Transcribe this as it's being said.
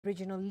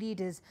regional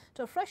leaders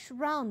to a fresh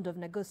round of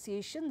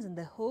negotiations in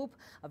the hope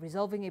of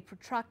resolving a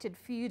protracted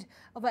feud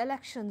over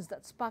elections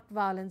that sparked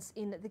violence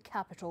in the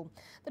capital.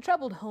 The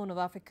troubled Horn of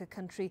Africa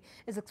country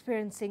is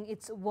experiencing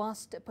its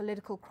worst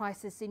political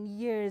crisis in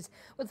years,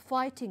 with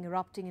fighting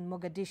erupting in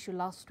Mogadishu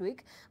last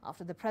week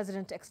after the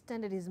president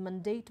extended his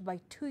mandate by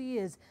 2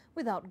 years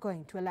without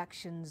going to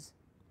elections.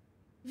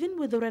 Even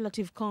with the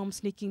relative calm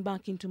sneaking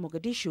back into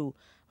Mogadishu,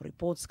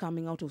 reports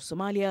coming out of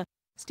Somalia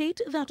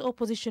state that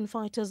opposition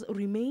fighters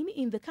remain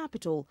in the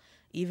capital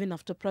even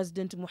after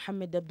President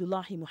Mohamed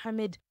Abdullahi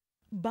Mohamed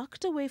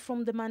backed away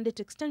from the mandate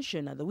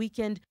extension at the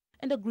weekend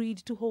and agreed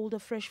to hold a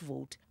fresh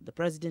vote. The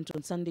president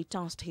on Sunday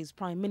tasked his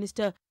prime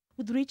minister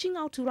with reaching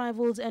out to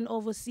rivals and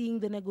overseeing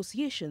the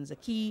negotiations, a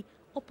key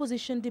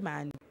opposition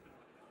demand.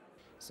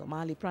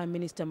 Somali Prime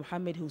Minister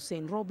Mohamed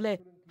Hussein Roble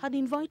had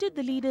invited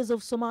the leaders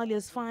of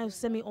Somalia's 5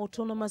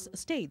 semi-autonomous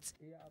states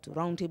to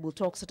roundtable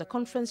talks at a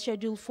conference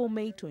scheduled for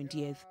May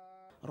 20th.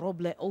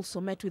 Roble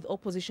also met with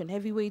opposition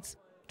heavyweights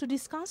to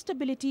discuss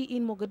stability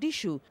in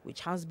Mogadishu,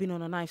 which has been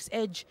on a knife's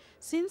edge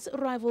since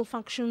rival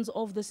factions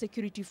of the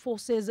security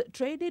forces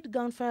traded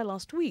gunfire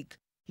last week,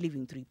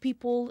 leaving 3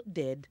 people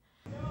dead.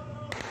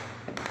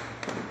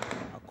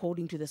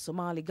 According to the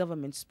Somali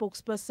government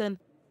spokesperson,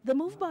 the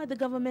move by the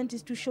government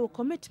is to show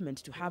commitment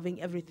to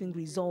having everything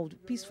resolved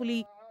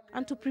peacefully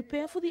and to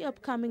prepare for the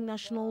upcoming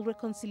National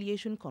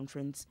Reconciliation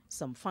Conference.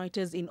 Some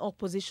fighters in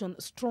opposition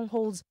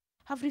strongholds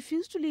have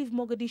refused to leave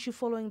Mogadishu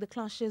following the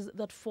clashes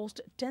that forced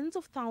tens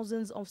of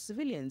thousands of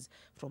civilians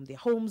from their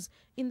homes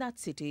in that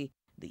city.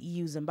 The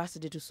EU's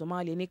ambassador to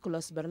Somalia,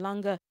 Nicholas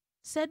Berlanga,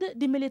 said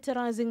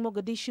demilitarizing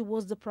Mogadishu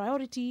was the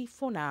priority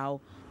for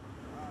now.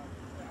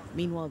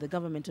 Meanwhile, the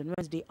government on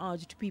Wednesday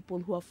urged people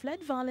who have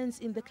fled violence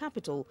in the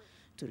capital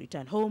to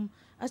return home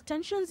as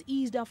tensions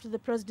eased after the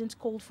president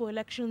called for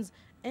elections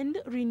and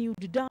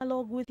renewed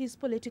dialogue with his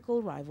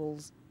political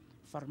rivals.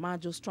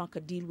 Farmajo struck a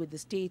deal with the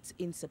states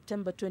in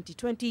September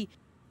 2020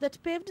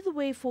 that paved the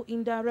way for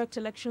indirect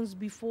elections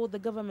before the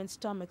government's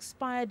term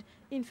expired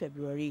in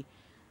February.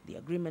 The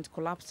agreement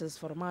collapsed as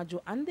Farmajo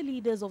and the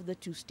leaders of the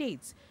 2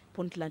 states,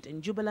 Puntland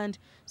and Jubaland,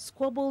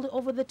 squabbled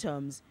over the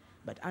terms.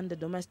 But under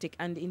domestic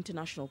and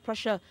international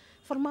pressure,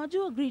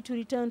 Farmajo agreed to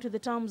return to the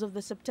terms of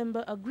the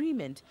September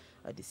agreement,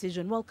 a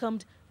decision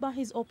welcomed by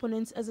his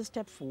opponents as a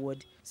step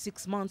forward.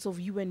 6 months of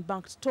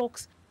UN-backed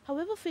talks,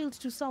 however, failed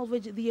to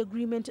salvage the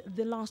agreement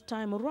the last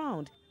time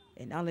around.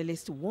 An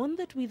analyst warned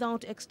that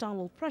without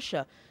external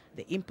pressure,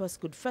 the impasse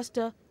could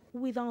fester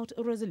without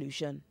a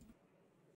resolution.